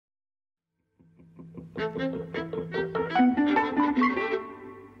Hello,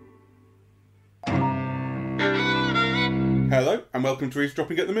 and welcome to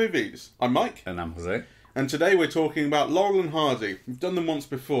Eavesdropping at the Movies. I'm Mike. And I'm Jose. And today we're talking about Laurel and Hardy. We've done them once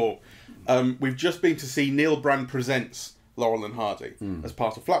before. We've just been to see Neil Brand Presents Laurel and Hardy as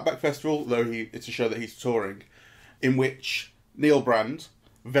part of Flatpack Festival, though it's a show that he's touring, in which Neil Brand,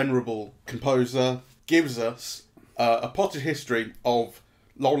 venerable composer, gives us a potted history of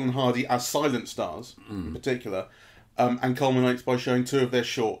Laurel and Hardy as silent stars, in particular, and culminates by showing two of their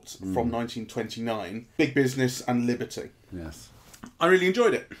shorts from 1929, Big Business and Liberty. Yes. I really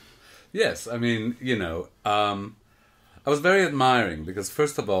enjoyed it. Yes, I mean, I was very admiring because,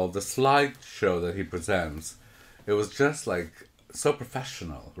 first of all, the slideshow that he presents, it was just like so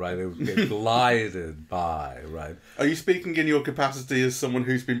professional, right? It glided by, right? Are you speaking in your capacity as someone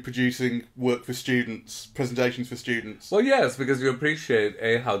who's been producing work for students, presentations for students? Well, yes, because you appreciate,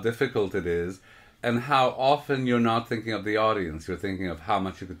 how difficult it is and how often you're not thinking of the audience. You're thinking of how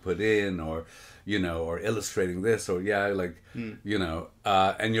much you could put in or illustrating this or, and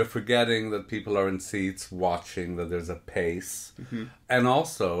you're forgetting that people are in seats watching, that there's a pace. Mm-hmm. And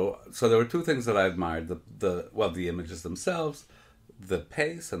also, so there were two things that I admired. The images themselves, the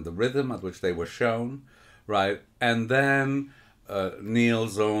pace and the rhythm at which they were shown, right? And then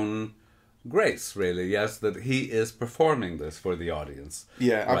Neil's own grace, really, yes, that he is performing this for the audience.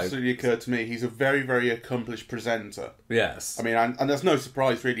 Yeah, right? absolutely occurred to me. He's a very, very accomplished presenter. Yes. I mean, and there's no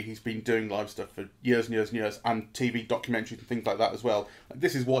surprise, really, he's been doing live stuff for years and years and years, and TV documentaries and things like that as well.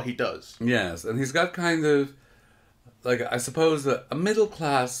 This is what he does. Yes, and he's got kind of, I suppose, a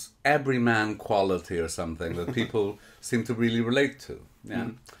middle-class everyman quality or something that people seem to really relate to.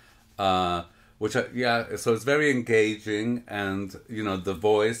 Yeah. So it's very engaging, and, the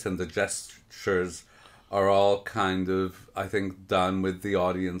voice and the gestures are all kind of, I think, done with the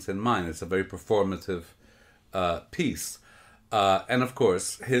audience in mind. It's a very performative piece. And, of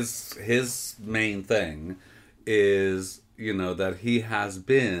course, his main thing is, that he has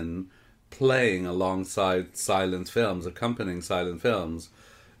been playing alongside silent films, accompanying silent films,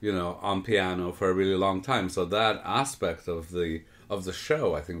 on piano for a really long time. So that aspect of the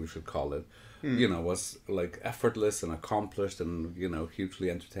show, I think we should call it, was like effortless and accomplished and, hugely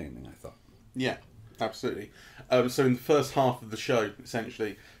entertaining, I thought. Yeah, absolutely. So in the first half of the show,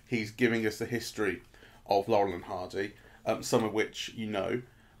 essentially, he's giving us the history of Laurel and Hardy, some of which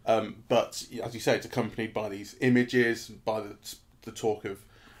but as you say, it's accompanied by these images, by the talk of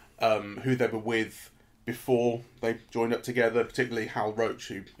who they were with before they joined up together, particularly Hal Roach,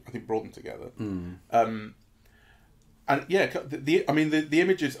 who I think brought them together. And yeah, the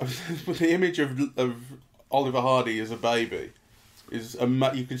images, the image of Oliver Hardy as a baby is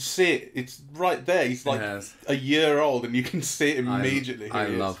you can see it. It's right there. He's like a year old, and you can see it immediately. I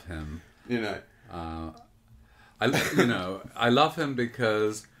love him. I love him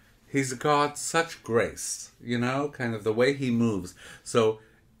because he's got such grace. Kind of the way he moves. So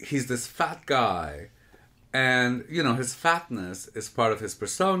he's this fat guy. And, his fatness is part of his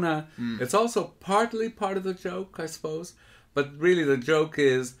persona. It's also partly part of the joke, I suppose. But really the joke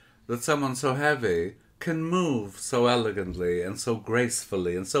is that someone so heavy can move so elegantly and so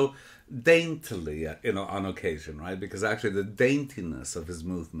gracefully and so daintily, on occasion, right? Because actually the daintiness of his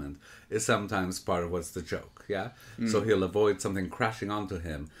movement is sometimes part of what's the joke, yeah? So he'll avoid something crashing onto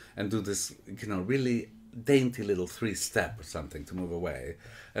him and do this, really dainty little 3-step or something to move away.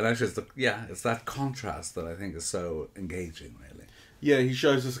 And actually it's that contrast that I think is so engaging, really. Yeah, he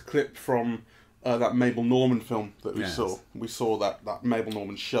shows us a clip from that Mabel Normand film that we saw. We saw that Mabel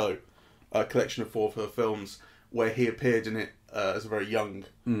Normand show, a collection of 4 of her films, where he appeared in it as a very young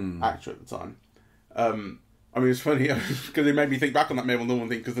actor at the time. I mean, it's funny because it made me think back on that Mabel Normand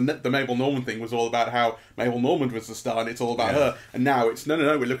thing, because the Mabel Normand thing was all about how Mabel Normand was the star and it's all about her. And now it's, no,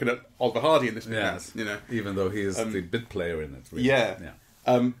 we're looking at Oliver Hardy in this movie. Even though he is the bit player in it. Really. Yeah.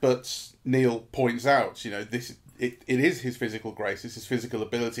 But Neil points out, it is his physical grace, it's his physical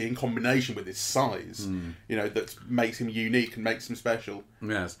ability in combination with his size, that makes him unique and makes him special.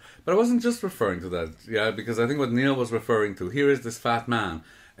 Yes. But I wasn't just referring to that, because I think what Neil was referring to, here is this fat man,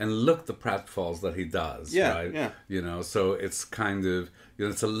 and look the pratfalls that he does, right? Yeah. So it's kind of,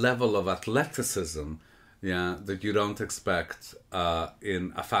 it's a level of athleticism, that you don't expect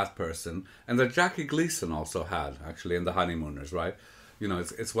in a fat person, and that Jackie Gleason also had, actually, in The Honeymooners, right?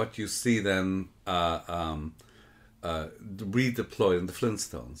 It's what you see then redeployed in the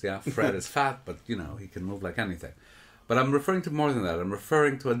Flintstones, yeah? Fred is fat, but, he can move like anything. But I'm referring to more than that. I'm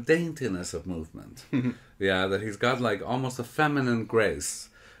referring to a daintiness of movement, that he's got like almost a feminine grace,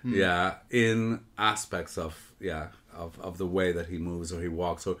 in aspects of of the way that he moves or he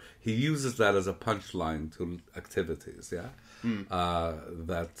walks, or he uses that as a punchline to activities. Yeah,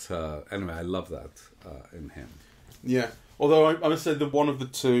 anyway, I love that in him. Yeah, although I must say that one of the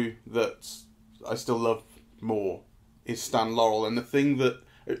two that I still love more is Stan Laurel, and the thing that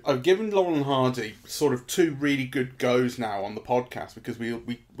I've given Laurel and Hardy sort of two really good goes now on the podcast, because we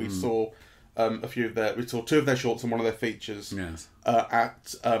saw we saw two of their shorts and one of their features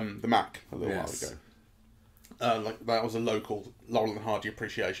at the Mac a little while ago. Like that was a local Laurel and Hardy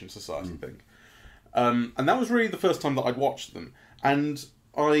Appreciation Society thing, and that was really the first time that I'd watched them, and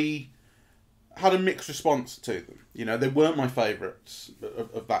I had a mixed response to them. You know, they weren't my favourites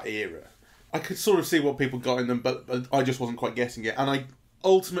of that era. I could sort of see what people got in them, but I just wasn't quite getting it, and I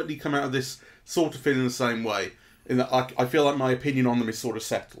ultimately come out of this sort of feeling the same way, in that I feel like my opinion on them is sort of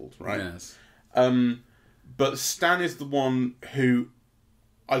settled, right? Yes. But Stan is the one who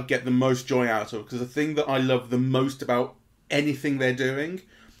I get the most joy out of, because the thing that I love the most about anything they're doing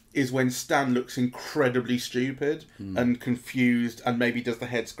is when Stan looks incredibly stupid and confused and maybe does the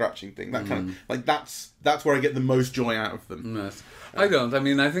head scratching thing. That kind of, like, that's where I get the most joy out of them. Yes. I don't. I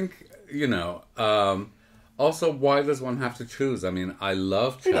mean, I think, you know, also, why does one have to choose? I mean, I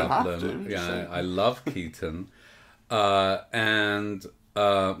love Chaplin. I love Keaton. And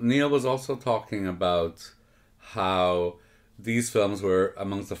Neil was also talking about how these films were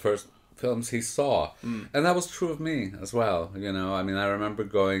amongst the first films he saw. And that was true of me as well. You know, I mean, I remember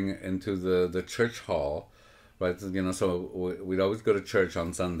going into the church hall, right? You know, so we'd always go to church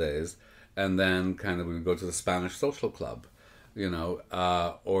on Sundays, and then kind of we'd go to the Spanish Social Club. You know,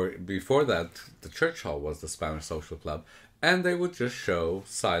 or before that, the church hall was the Spanish Social Club, and they would just show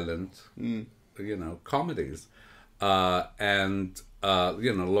silent, you know, comedies, and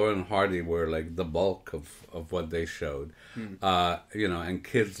you know, Laurel and Hardy were like the bulk of what they showed, you know, and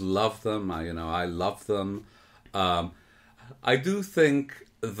kids loved them. You know, I love them. I do think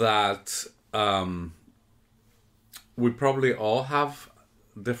that we probably all have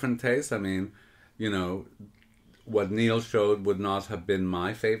different tastes. I mean, you know, what Neil showed would not have been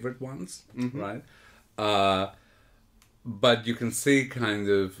my favorite ones, right? But you can see kind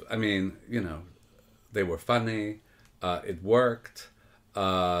of, I mean, you know, they were funny, it worked,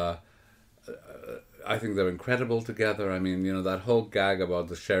 I think they're incredible together. I mean, you know, that whole gag about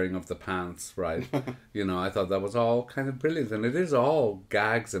the sharing of the pants, right? You know, I thought that was all kind of brilliant, and it is all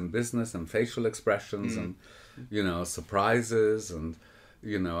gags and business and facial expressions and, you know, surprises, and,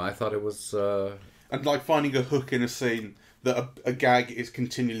 you know, I thought it was... And like finding a hook in a scene that a gag is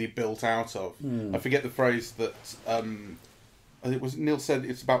continually built out of. I forget the phrase that it was Neil said.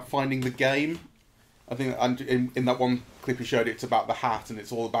 It's about finding the game. I think, and in that one clip he showed, it's about the hat, and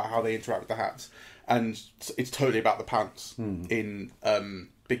it's all about how they interact with the hats, and it's totally about the pants in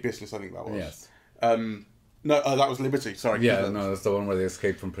Big Business. I think that was. Yes. No, that was Liberty. Sorry. Yeah, no, that's the one where they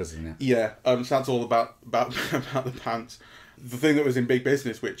escaped from prison. Yeah. Yeah. So that's all about the pants. The thing that was in Big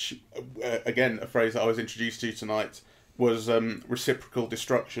Business, which, again, a phrase that I was introduced to tonight, was reciprocal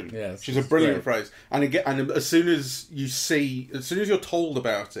destruction. Yes, which is a brilliant phrase. And again, and as soon as you're told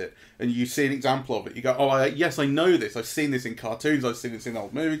about it and you see an example of it, you go, "Oh, yes, I know this. I've seen this in cartoons. I've seen this in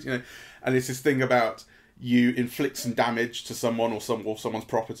old movies." You know, and it's this thing about you inflict some damage to someone or someone's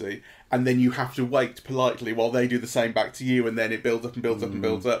property, and then you have to wait politely while they do the same back to you, and then it builds up and builds up and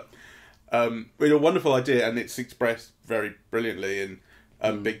builds up. A wonderful idea, and it's expressed very brilliantly in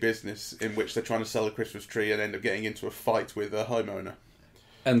Big Business, in which they're trying to sell a Christmas tree and end up getting into a fight with a homeowner.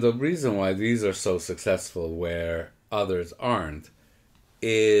 And the reason why these are so successful where others aren't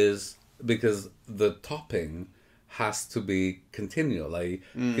is because the topping has to be continual. Like,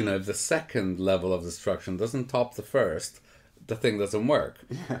 you know, if the second level of destruction doesn't top the first, the thing doesn't work,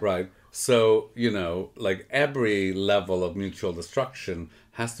 right? So, you know, like every level of mutual destruction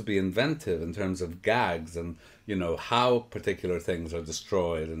has to be inventive in terms of gags and, you know, how particular things are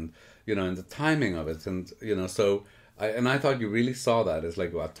destroyed and, you know, and the timing of it. And, you know, so, I thought you really saw that. It's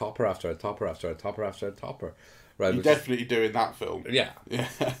like a topper after a topper after a topper after a topper. Right? You definitely do in that film. Yeah.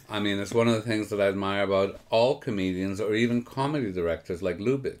 I mean, it's one of the things that I admire about all comedians or even comedy directors like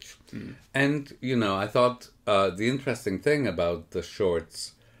Lubitsch. And, you know, I thought the interesting thing about the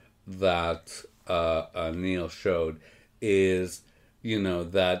shorts that Neil showed is, you know,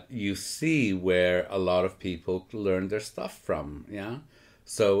 that you see where a lot of people learn their stuff from, yeah?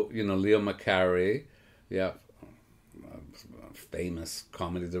 So, you know, Leo McCarey, famous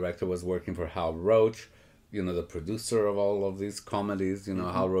comedy director, was working for Hal Roach, you know, the producer of all of these comedies. You know,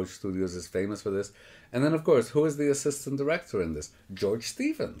 Hal Roach Studios is famous for this. And then, of course, who is the assistant director in this? George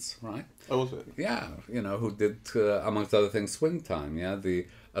Stevens, right? Oh, was it? Yeah, you know, who did, amongst other things, Swing Time, yeah? The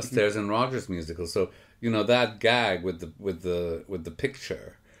Astairs and Rogers musical. So, that gag with the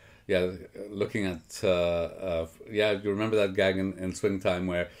picture. Yeah, looking at you remember that gag in Swing Time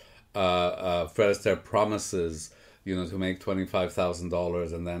where Fred Astaire promises to make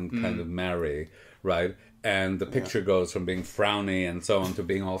 $25,000 and then kind of marry, right? And the picture goes from being frowny and so on to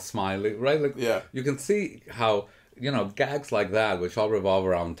being all smiley, right? Like you can see how gags like that, which all revolve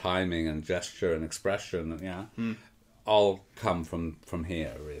around timing and gesture and expression, all come from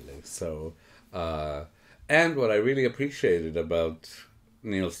here, really. So, and what I really appreciated about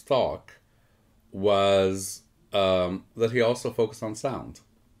Neil's talk was that he also focused on sound.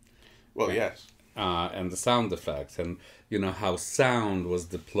 Well, yes. And the sound effects, and how sound was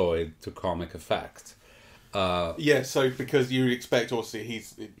deployed to comic effect. So because you would expect, obviously,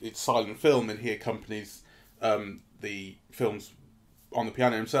 it's silent film, and he accompanies the films on the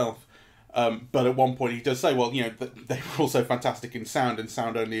piano himself. But at one point he does say, well, they were also fantastic in sound, and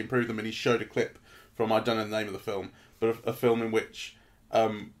sound only improved them. And he showed a clip from, I don't know the name of the film, but a film in which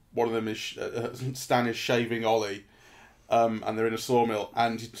one of them is Stan is shaving Ollie, and they're in a sawmill,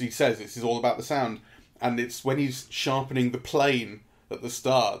 and he says this is all about the sound, and it's when he's sharpening the plane at the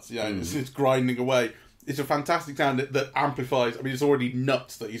start, it's grinding away. It's a fantastic sound that amplifies. I mean, it's already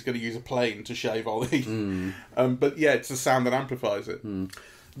nuts that he's going to use a plane to shave Ollie, but it's the sound that amplifies it.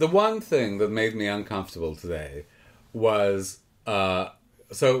 The one thing that made me uncomfortable today was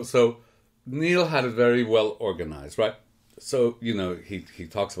so Neil had it very well organized, right? So, he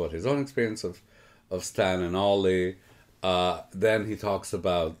talks about his own experience of Stan and Ollie. Then he talks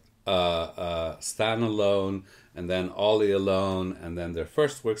about Stan alone, and then Ollie alone, and then their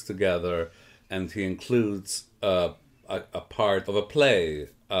first works together. And he includes a part of a play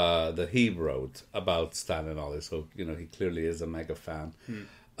that he wrote about Stan and Ollie. So, he clearly is a mega fan.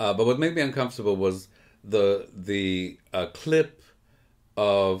 But what made me uncomfortable was the clip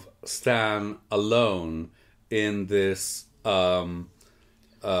of Stan alone in this film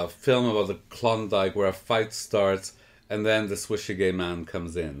about the Klondike where a fight starts and then the swishy gay man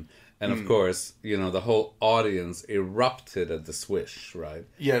comes in. And of course, the whole audience erupted at the swish, right?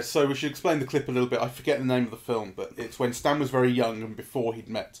 Yeah, so we should explain the clip a little bit. I forget the name of the film, but it's when Stan was very young and before he'd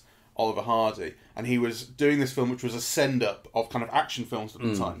met Oliver Hardy. And he was doing this film, which was a send-up of kind of action films at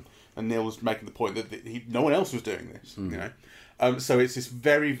the time. And Neil was making the point that no one else was doing this, So it's this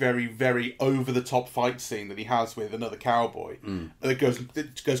very, very, very over-the-top fight scene that he has with another cowboy.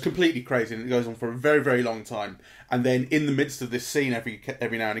 It goes completely crazy, and it goes on for a very, very long time. And then in the midst of this scene,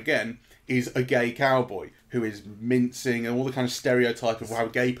 every now and again, is a gay cowboy who is mincing and all the kind of stereotype of how a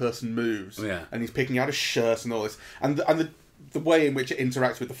gay person moves. Yeah. And he's picking out a shirt and all this. And the way in which it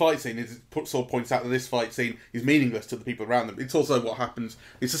interacts with the fight scene is it sort of points out that this fight scene is meaningless to the people around them. It's also what happens.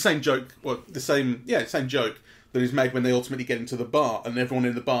 It's the same joke. Well, same joke that is made when they ultimately get into the bar and everyone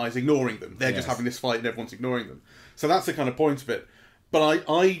in the bar is ignoring them. They're just having this fight and everyone's ignoring them. So that's the kind of point of it. But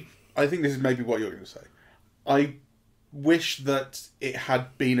I think this is maybe what you're going to say. I wish that it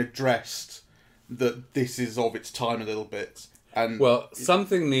had been addressed that this is of its time a little bit. And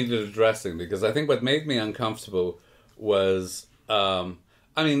something needed addressing, because I think what made me uncomfortable was, not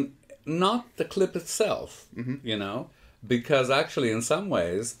the clip itself, because actually in some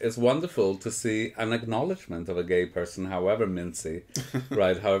ways it's wonderful to see an acknowledgement of a gay person, however mincy,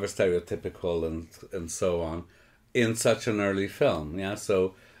 right, however stereotypical and so on, in such an early film. Yeah,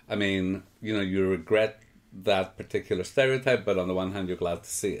 so, you regret that particular stereotype, but on the one hand you're glad to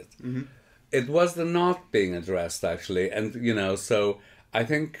see it. It was the not being addressed, actually, and, so I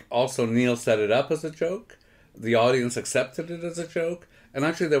think also Neil set it up as a joke. The audience accepted it as a joke, and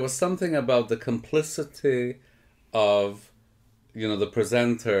actually there was something about the complicity of, the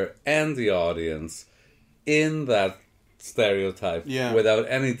presenter and the audience in that stereotype without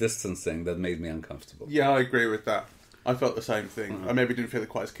any distancing that made me uncomfortable. Yeah, I agree with that. I felt the same thing. I maybe didn't feel it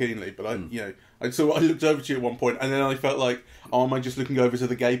quite as keenly, but I looked over to you at one point, and then I felt like, am I just looking over to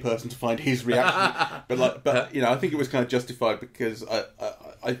the gay person to find his reaction? but I think it was kind of justified, because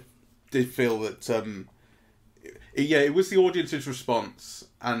I did feel that it was the audience's response,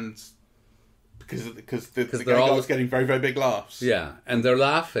 and because the gay guy was getting very, very big laughs. Yeah, and they're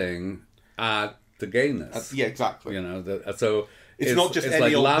laughing at the gayness. Exactly. So it's not just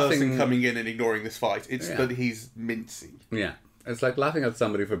any old person coming in and ignoring this fight. It's that he's mincy. Yeah, it's like laughing at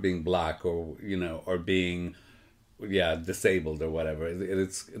somebody for being black or being disabled or whatever.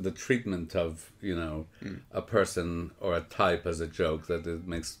 It's the treatment of a person or a type as a joke that it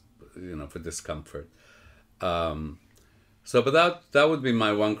makes for discomfort. But that would be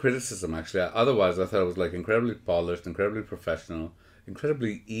my one criticism, actually. Otherwise, I thought it was like incredibly polished, incredibly professional,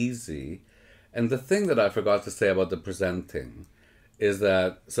 incredibly easy. And the thing that I forgot to say about the presenting is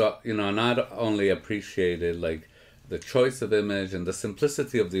that, so, you know, not only appreciated, like, the choice of image and the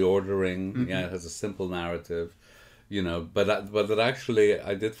simplicity of the ordering. Yeah, it has a simple narrative, you know, but that actually,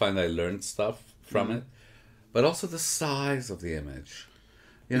 I did find I learned stuff from it. But also the size of the image,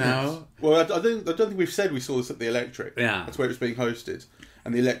 you know? Well, I don't think we've said we saw this at the Electric. Yeah. That's where it was being hosted.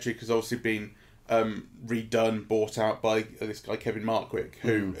 And the Electric has obviously been redone, bought out by this guy Kevin Markwick,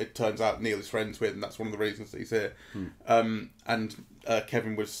 who it turns out Neil is friends with, and that's one of the reasons that he's here. And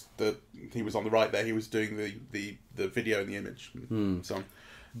Kevin was on the right there. He was doing the video and the image. So,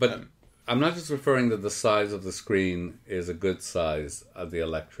 but I'm not just referring that the size of the screen is a good size at the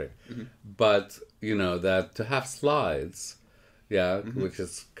Electric, but you know that to have slides, which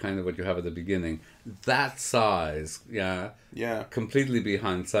is kind of what you have at the beginning, that size, completely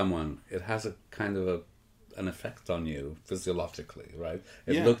behind someone, it has a kind of an effect on you physiologically, right?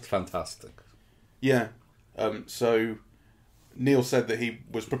 It looked fantastic. Yeah. So Neil said that he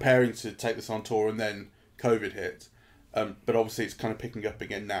was preparing to take this on tour and then COVID hit. But obviously it's kind of picking up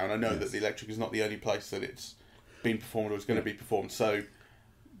again now. And I know that the Electric is not the only place that it's been performed or is going to be performed. So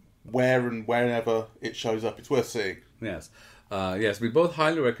where and wherever it shows up, it's worth seeing. Yes. Yes, we both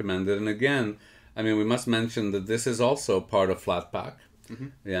highly recommend it. And again, I mean, we must mention that this is also part of Flatpack.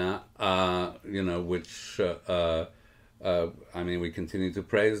 You know, which, I mean, we continue to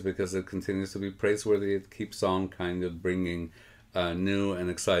praise because it continues to be praiseworthy. It keeps on kind of bringing new and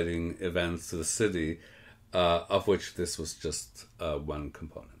exciting events to the city, of which this was just one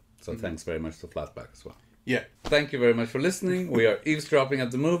component. So thanks very much to Flatpack as well. Yeah. Thank you very much for listening. We are eavesdropping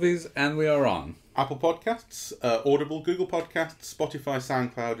at the movies, and we are on Apple Podcasts, Audible, Google Podcasts, Spotify,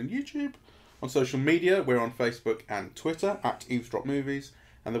 SoundCloud, and YouTube. On social media, we're on Facebook and Twitter at Eavesdrop Movies,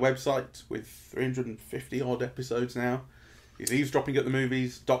 and the website with 350 odd episodes now is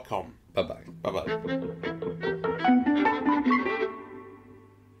eavesdroppingatthemovies.com. Bye-bye. Bye-bye.